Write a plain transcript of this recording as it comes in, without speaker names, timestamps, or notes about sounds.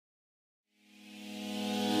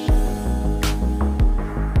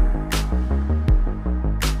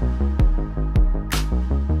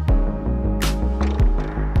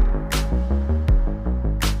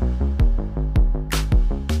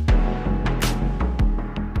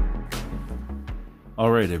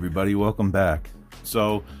Alright everybody, welcome back.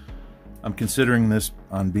 So I'm considering this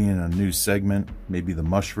on being a new segment, maybe the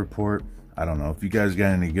mush report. I don't know. If you guys got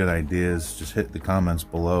any good ideas, just hit the comments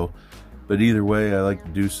below. But either way, I like to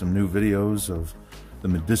do some new videos of the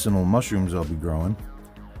medicinal mushrooms I'll be growing.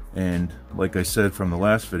 And like I said from the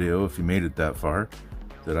last video, if you made it that far,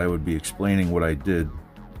 that I would be explaining what I did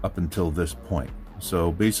up until this point.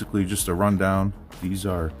 So basically just a rundown. These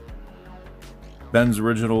are Ben's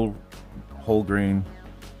Original whole grain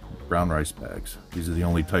brown rice bags. These are the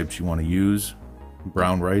only types you want to use.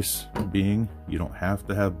 Brown rice being, you don't have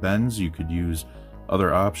to have Ben's, you could use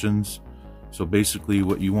other options. So basically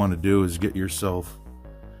what you want to do is get yourself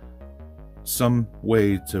some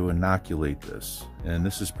way to inoculate this, and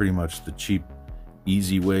this is pretty much the cheap,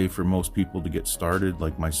 easy way for most people to get started,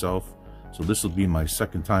 like myself. So this will be my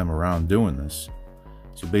second time around doing this.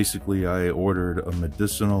 So basically I ordered a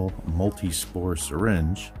medicinal multi-spore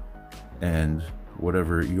syringe, and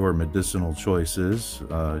whatever your medicinal choice is,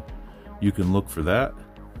 you can look for that,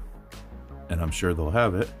 and I'm sure they'll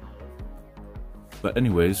have it. But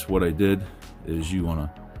anyways, what I did is you want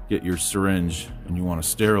to get your syringe and you want to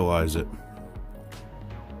sterilize it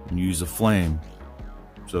and use a flame.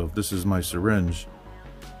 So if this is my syringe,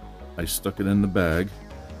 I stuck it in the bag,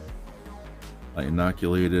 I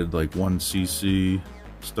inoculated like 1 cc,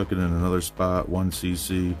 stuck it in another spot, 1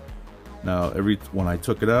 cc. Now when I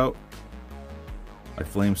took it out, I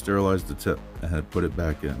flame sterilized the tip and had put it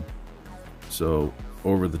back in. So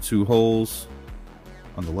over the 2 holes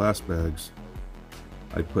on the last bags,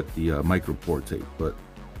 I put the micropore tape, but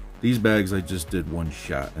these bags I just did 1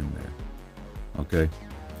 shot in there. Okay,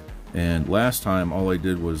 and last time all I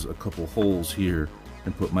did was a couple holes here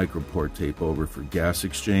and put micropore tape over for gas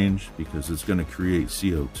exchange, because it's going to create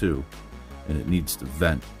CO2 and it needs to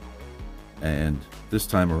vent. And this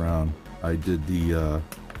time around I did the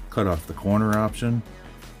cut off the corner option,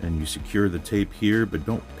 and you secure the tape here, but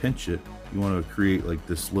don't pinch it. You want to create like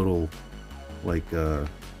this little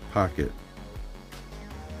pocket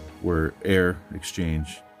where air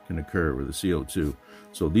exchange can occur with the CO2.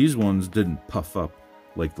 So these ones didn't puff up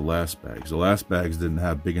like the last bags. The last bags didn't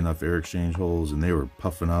have big enough air exchange holes, and they were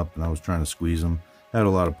puffing up, and I was trying to squeeze them. Had a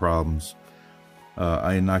lot of problems.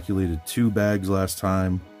 I inoculated 2 bags last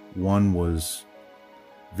time. One was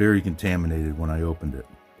very contaminated when I opened it.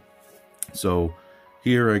 So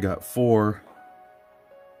here I got 4.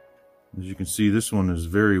 As you can see, this one is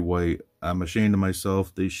very white. I'm ashamed of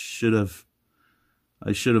myself. I should have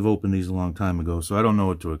opened these a long time ago, so I don't know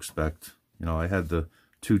what to expect. You know, I had the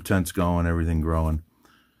 2 tents going, everything growing.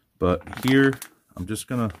 But here, I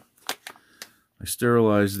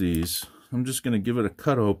sterilized these. I'm just gonna give it a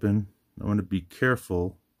cut open. I want to be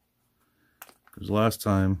careful, because last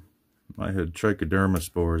time I had trichoderma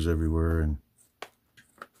spores everywhere and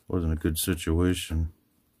wasn't a good situation.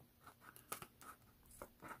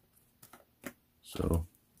 So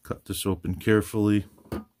cut this open carefully.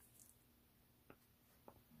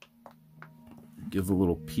 Give a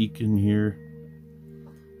little peek in here.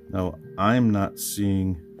 Now I'm not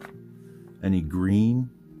seeing any green,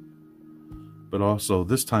 but also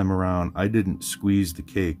this time around I didn't squeeze the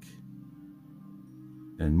cake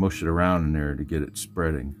and mush it around in there to get it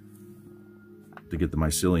spreading, to get the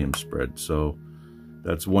mycelium spread. So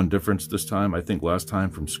that's one difference this time. I think last time,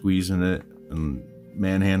 from squeezing it and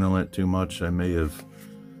manhandling it too much, I may have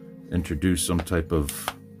introduced some type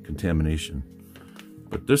of contamination.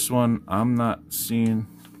 But this one, I'm not seeing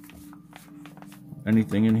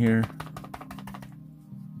anything in here.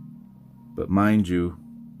 But mind you,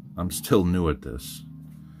 I'm still new at this.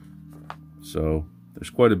 So there's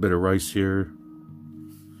quite a bit of rice here.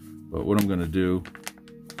 But what I'm going to do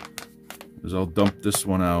is I'll dump this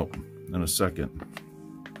one out in a second.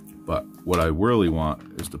 But what I really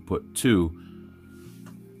want is to put 2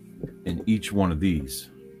 in each one of these.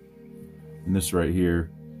 And this right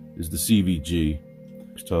here is the CVG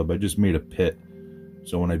tub. I just made a pit,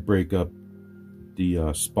 so when I break up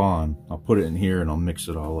the spawn, I'll put it in here and I'll mix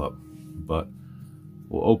it all up. But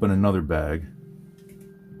we'll open another bag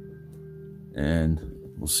and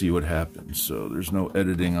we'll see what happens. So there's no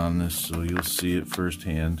editing on this, so you'll see it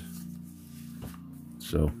firsthand.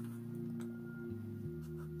 So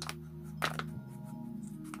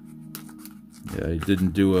yeah, I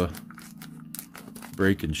didn't do a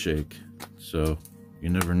break and shake, so you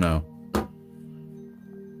never know.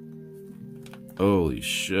 Holy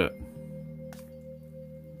shit.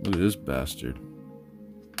 Look at this bastard.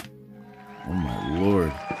 Oh my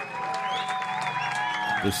lord.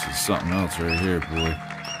 This is something else right here, boy.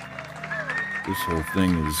 This whole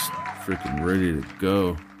thing is freaking ready to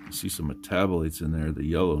go. You see some metabolites in there, the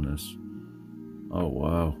yellowness. Oh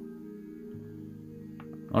wow.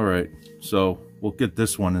 All right, so we'll get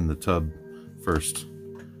this one in the tub first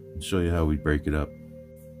and show you how we break it up.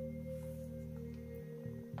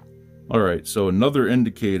 All right, so another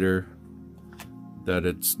indicator that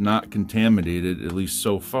it's not contaminated, at least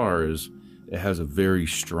so far, is it has a very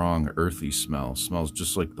strong earthy smell. It smells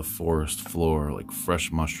just like the forest floor, like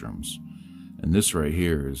fresh mushrooms. And this right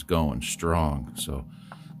here is going strong, so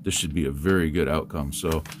this should be a very good outcome.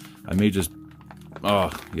 So I may just,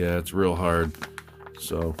 oh yeah, it's real hard.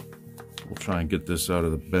 So we'll try and get this out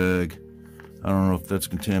of the bag. I don't know if that's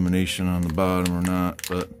contamination on the bottom or not,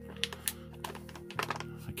 but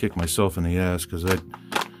I kicked myself in the ass because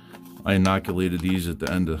I inoculated these at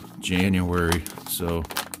the end of January, so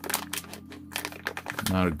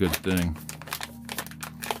not a good thing.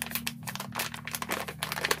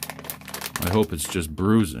 I hope it's just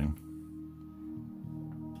bruising.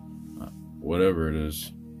 Whatever it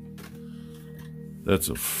is. That's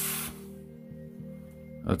a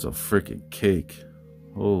freaking cake.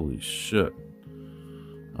 Holy shit.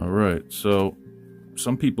 Alright, so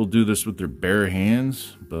some people do this with their bare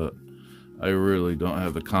hands, but I really don't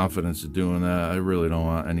have the confidence of doing that. I really don't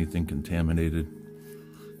want anything contaminated.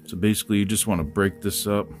 So basically you just want to break this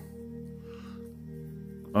up.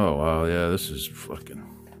 Oh wow, yeah, this is fucking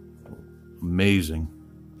amazing.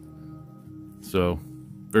 So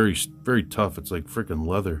very, very tough. It's like freaking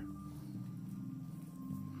leather.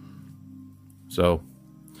 So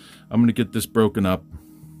I'm gonna get this broken up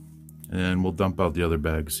and we'll dump out the other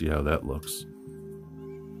bag, see how that looks.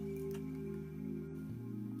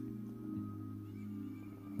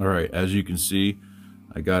 All right, as you can see,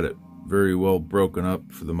 I got it very well broken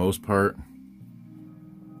up for the most part.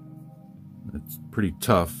 It's pretty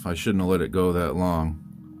tough. I shouldn't have let it go that long.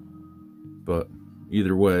 But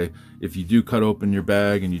either way, if you do cut open your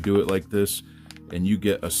bag and you do it like this and you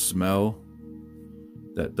get a smell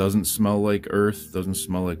that doesn't smell like earth, doesn't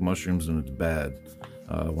smell like mushrooms, then it's bad.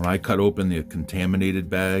 When I cut open the contaminated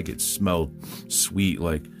bag, it smelled sweet,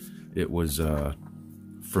 like it was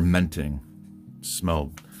fermenting. It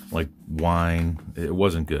smelled like wine. It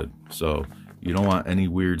wasn't good. So you don't want any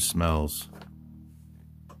weird smells.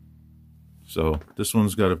 So this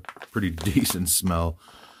one's got a pretty decent smell.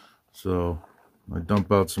 So I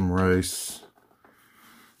dump out some rice.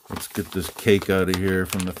 Let's get this cake out of here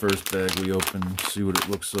from the first bag we opened, see what it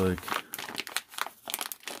looks like.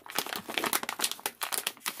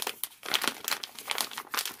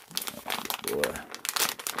 Oh boy.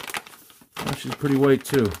 Oh, she's pretty white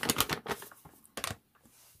too.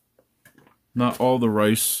 Not all the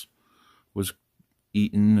rice was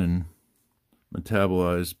eaten and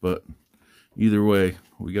metabolized, but either way,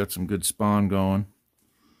 we got some good spawn going.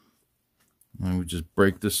 And we just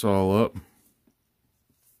break this all up,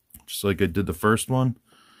 just like I did the first one,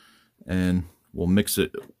 and we'll mix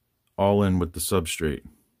it all in with the substrate.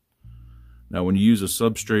 Now, when you use a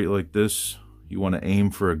substrate like this, you want to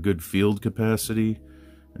aim for a good field capacity,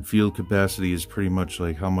 and field capacity is pretty much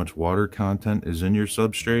like how much water content is in your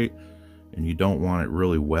substrate, and you don't want it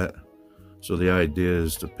really wet. So the idea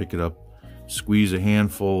is to pick it up, squeeze a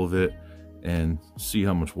handful of it, and see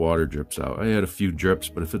how much water drips out. I had a few drips,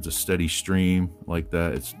 but if it's a steady stream like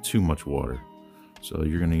that, it's too much water. So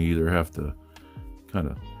you're gonna either have to kind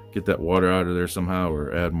of get that water out of there somehow,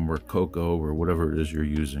 or add more cocoa or whatever it is you're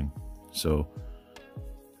using. So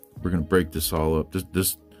we're gonna break this all up.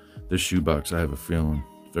 This shoebox, I have a feeling,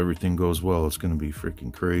 if everything goes well, it's gonna be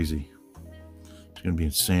freaking crazy. It's gonna be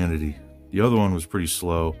insanity. The other one was pretty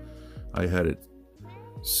slow. I had it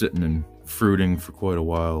sitting and fruiting for quite a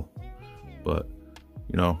while. But,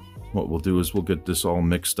 you know, what we'll do is we'll get this all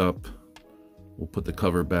mixed up. We'll put the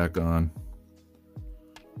cover back on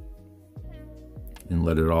and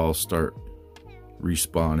let it all start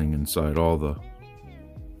respawning inside all the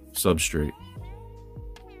substrate.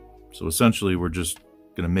 So essentially, we're just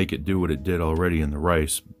going to make it do what it did already in the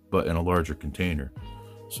rice, but in a larger container.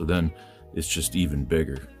 So then it's just even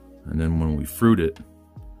bigger. And then when we fruit it,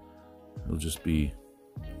 it'll just be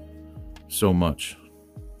so much.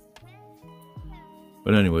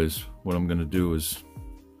 But anyways, what I'm going to do is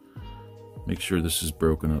make sure this is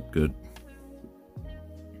broken up good.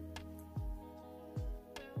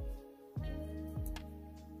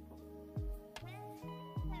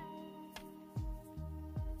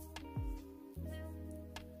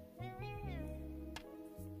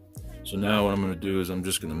 So now what I'm going to do is I'm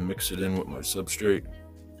just going to mix it in with my substrate.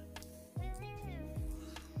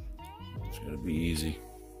 It's going to be easy.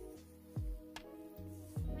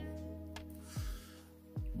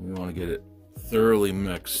 We want to get it thoroughly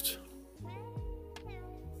mixed.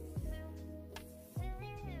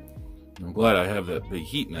 I'm glad I have that big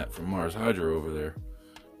heat net from Mars Hydro over there,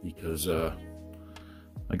 because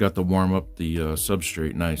I got to warm up the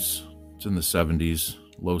substrate nice. It's in the 70s,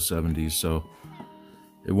 low 70s, so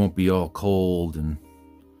it won't be all cold,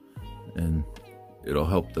 and it'll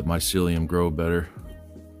help the mycelium grow better.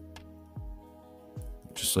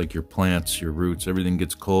 Just like your plants, your roots, everything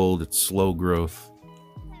gets cold, it's slow growth.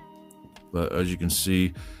 But as you can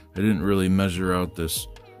see, I didn't really measure out this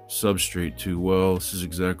substrate too well. This is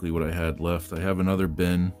exactly what I had left. I have another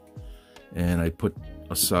bin, and I put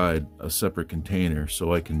aside a separate container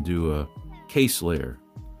so I can do a case layer.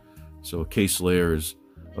 So a case layer is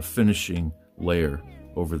a finishing layer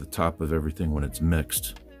over the top of everything when it's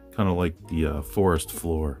mixed, kind of like the forest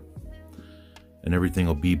floor, and everything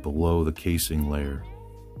will be below the casing layer.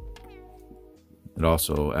 It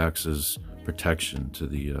also acts as protection to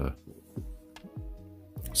the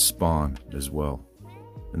spawn as well,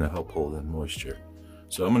 and to help hold in moisture.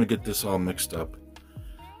 So I'm going to get this all mixed up.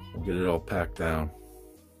 We'll get it all packed down,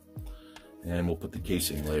 and we'll put the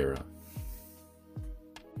casing layer on.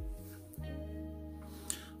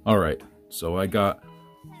 Alright, so I got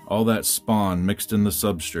all that spawn mixed in the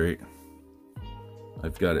substrate.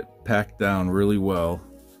 I've got it packed down really well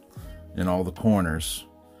in all the corners.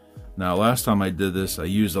 Now, last time I did this, I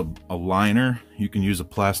used a liner. You can use a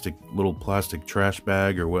little plastic trash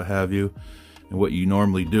bag or what have you. And what you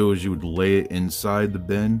normally do is you would lay it inside the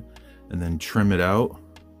bin and then trim it out.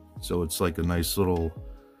 So it's like a nice little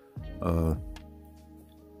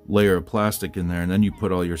layer of plastic in there, and then you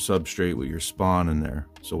put all your substrate with your spawn in there.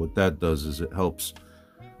 So what that does is it helps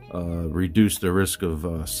reduce the risk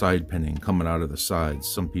of side pinning coming out of the sides.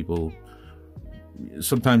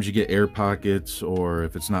 Sometimes you get air pockets, or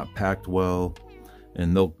if it's not packed well,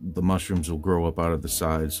 and the mushrooms will grow up out of the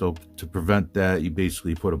side. So to prevent that, you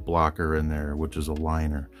basically put a blocker in there, which is a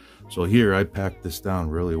liner. So here I packed this down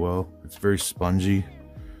really well. It's very spongy,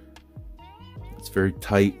 it's very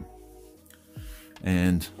tight.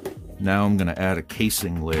 And now I'm going to add a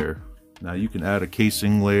casing layer. Now you can add a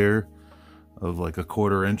casing layer of like a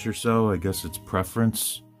 1/4 inch or so. I guess it's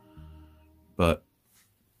preference. But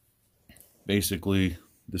basically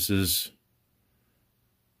this is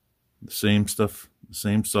the same stuff, the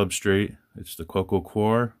same substrate. It's the cocoa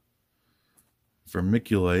coir,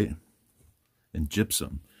 vermiculite, and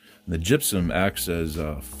gypsum. And the gypsum acts as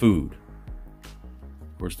food.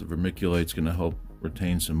 Of course, the vermiculite's going to help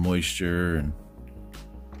retain some moisture, and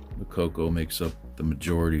the cocoa makes up the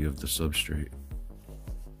majority of the substrate.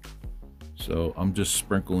 So I'm just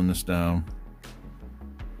sprinkling this down,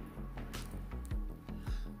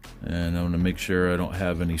 and I'm going to make sure I don't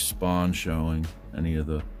have any spawn showing, any of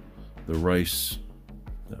the rice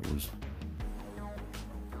that was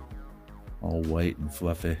all white and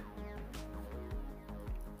fluffy.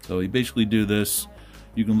 So you basically do this.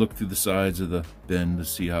 You can look through the sides of the bin to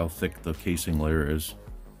see how thick the casing layer is,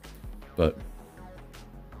 but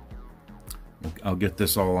I'll get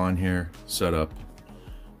this all on here, set up,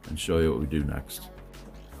 and show you what we do next.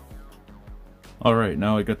 Alright,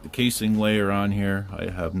 now I got the casing layer on here. I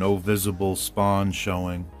have no visible spawn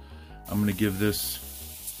showing. I'm going to give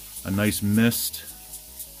this a nice mist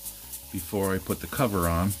before I put the cover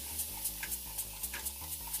on.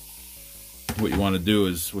 What you want to do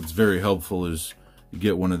is, what's very helpful is you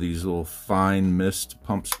get one of these little fine mist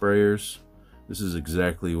pump sprayers. This is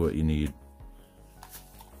exactly what you need.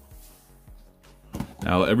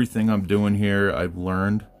 Now everything I'm doing here I've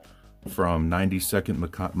learned from 90-Second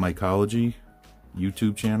Mycology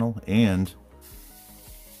YouTube channel and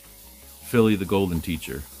Philly the Golden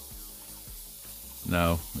Teacher.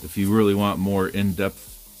 Now if you really want more in-depth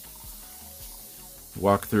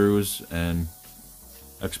walkthroughs and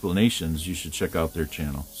explanations, you should check out their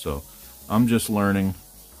channel. So I'm just learning,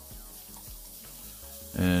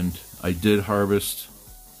 and I did harvest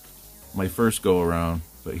my first go around,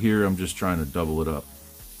 but here I'm just trying to double it up.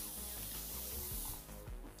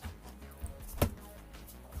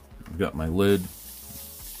 I've got my lid.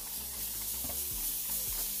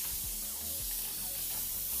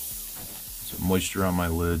 Some moisture on my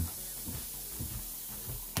lid,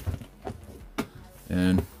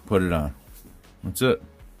 and put it on. That's it.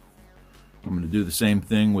 I'm going to do the same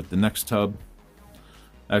thing with the next tub.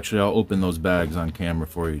 Actually, I'll open those bags on camera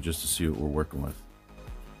for you just to see what we're working with.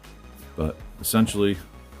 But essentially,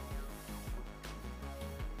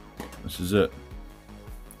 this is it.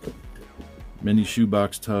 Mini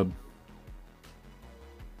shoebox tub.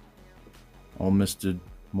 All misted,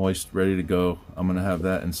 moist, ready to go. I'm going to have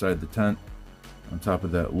that inside the tent on top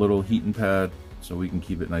of that little heating pad so we can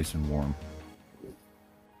keep it nice and warm.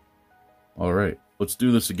 Alright, let's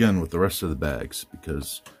do this again with the rest of the bags,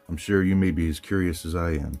 because I'm sure you may be as curious as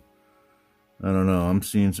I am. I don't know, I'm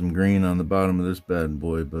seeing some green on the bottom of this bad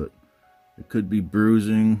boy, but It could be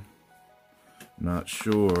bruising, not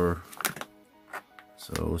sure.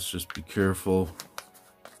 So let's just be careful.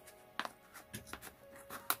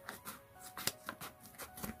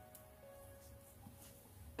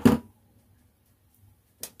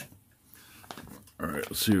 All right,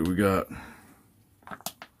 let's see what we got.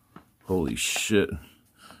 Holy shit.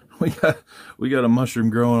 We got a mushroom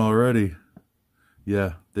growing already.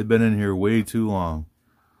 Yeah, they've been in here way too long.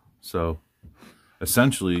 So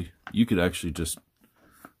essentially, you could actually just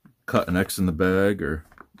cut an X in the bag or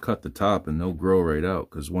cut the top and they'll grow right out,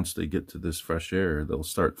 because once they get to this fresh air, they'll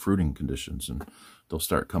start fruiting conditions and they'll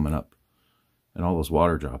start coming up. And all those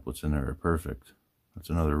water droplets in there are perfect. That's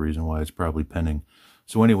another reason why it's probably pending.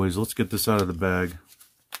 So anyways, let's get this out of the bag.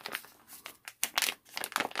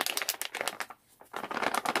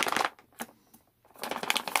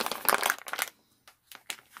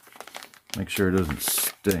 Make sure it doesn't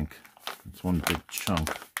stink. It's one big chunk.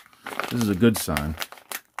 This is a good sign.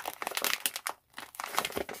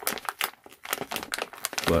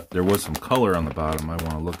 But there was some color on the bottom I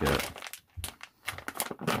want to look at.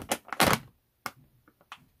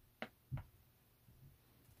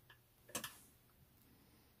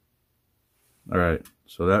 Alright,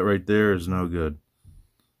 so that right there is no good.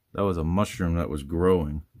 That was a mushroom that was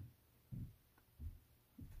growing.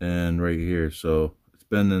 And right here, so it's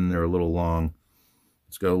been in there a little long.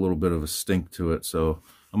 It's got a little bit of a stink to it, so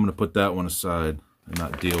I'm going to put that one aside and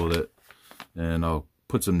not deal with it. And I'll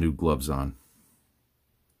put some new gloves on.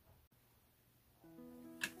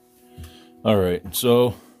 Alright,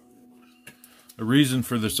 so the reason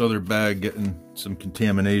for this other bag getting some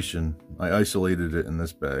contamination, I isolated it in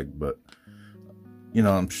this bag, but you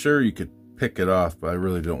know, I'm sure you could pick it off, but I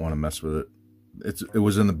really don't want to mess with it. It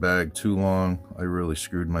was in the bag too long. I really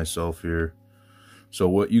screwed myself here. So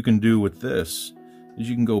what you can do with this is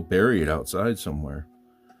you can go bury it outside somewhere.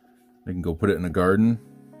 You can go put it in a garden,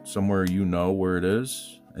 somewhere you know where it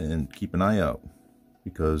is, and keep an eye out.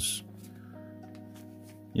 Because,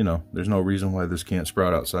 you know, there's no reason why this can't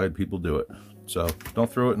sprout outside. People do it. So don't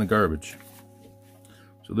throw it in the garbage.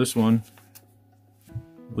 So this one,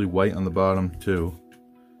 really white on the bottom too.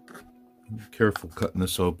 Careful cutting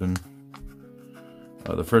this open.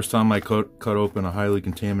 The first time I cut open a highly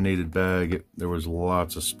contaminated bag, there was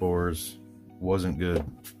lots of spores. Wasn't good.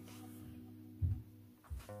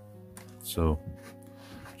 So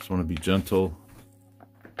just want to be gentle.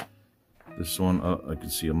 This one, I can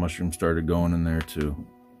see a mushroom started going in there too.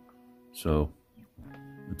 So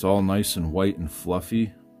it's all nice and white and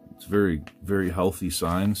fluffy. It's very, very healthy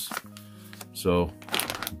signs. So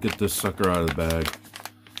get this sucker out of the bag.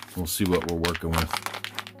 We'll see what we're working with.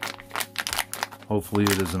 Hopefully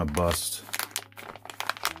it isn't a bust.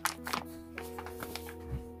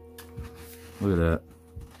 Look at that.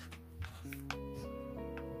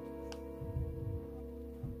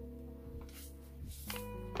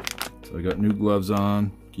 So I got new gloves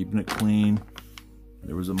on, keeping it clean.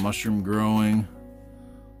 There was a mushroom growing.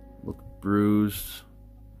 Looked bruised.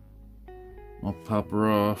 I'll pop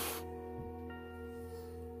her off.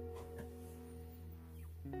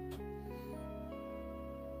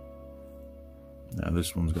 Now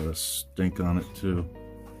this one's got a stink on it too.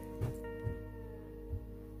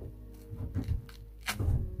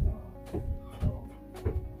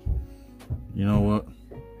 You know what?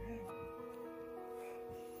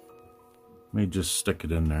 Let me just stick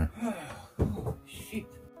it in there.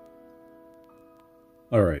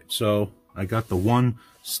 Alright, so I got the one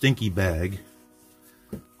stinky bag,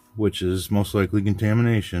 which is most likely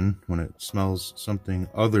contamination when it smells something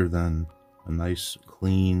other than a nice,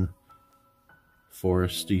 clean,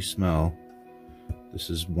 foresty smell. This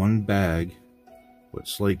is one bag with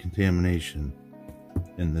slight contamination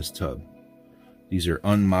in this tub. These are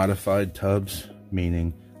unmodified tubs,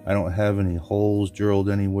 meaning I don't have any holes drilled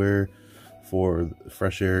anywhere for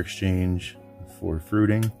fresh air exchange for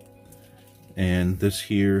fruiting. And this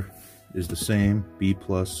here is the same B+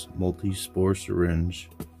 multi-spore syringe,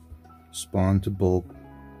 spawn to bulk,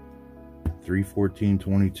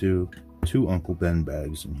 31422, 2 Uncle Ben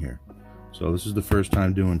bags in here. So this is the first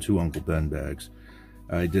time doing 2 Uncle Ben bags.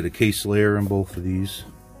 I did a case layer on both of these.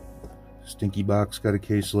 Stinky box got a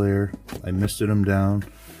case layer. I misted them down.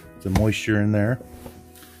 Some moisture in there.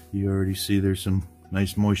 You already see there's some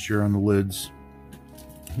nice moisture on the lids.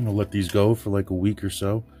 I'm gonna let these go for like a week or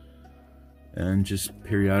so and just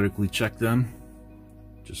periodically check them.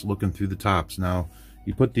 Just looking through the tops. Now,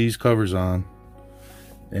 you put these covers on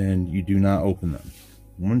and you do not open them.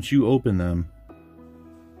 Once you open them,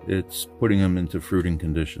 it's putting them into fruiting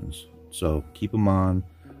conditions. So keep them on,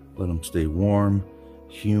 let them stay warm,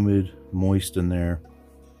 humid, moist in there.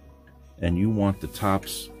 And you want the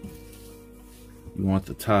tops you want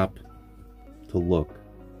the top to look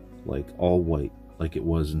like all white, like it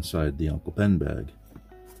was inside the Uncle Pen bag.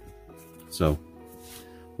 So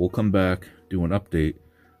we'll come back, do an update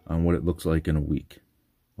on what it looks like in a week.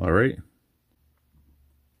 All right,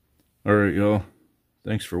 y'all.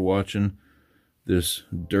 Thanks for watching this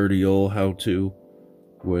dirty old how-to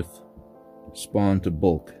with Spawn to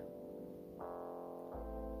Bulk.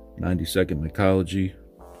 92nd Mycology,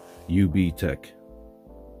 UB Tech.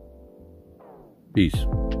 Peace.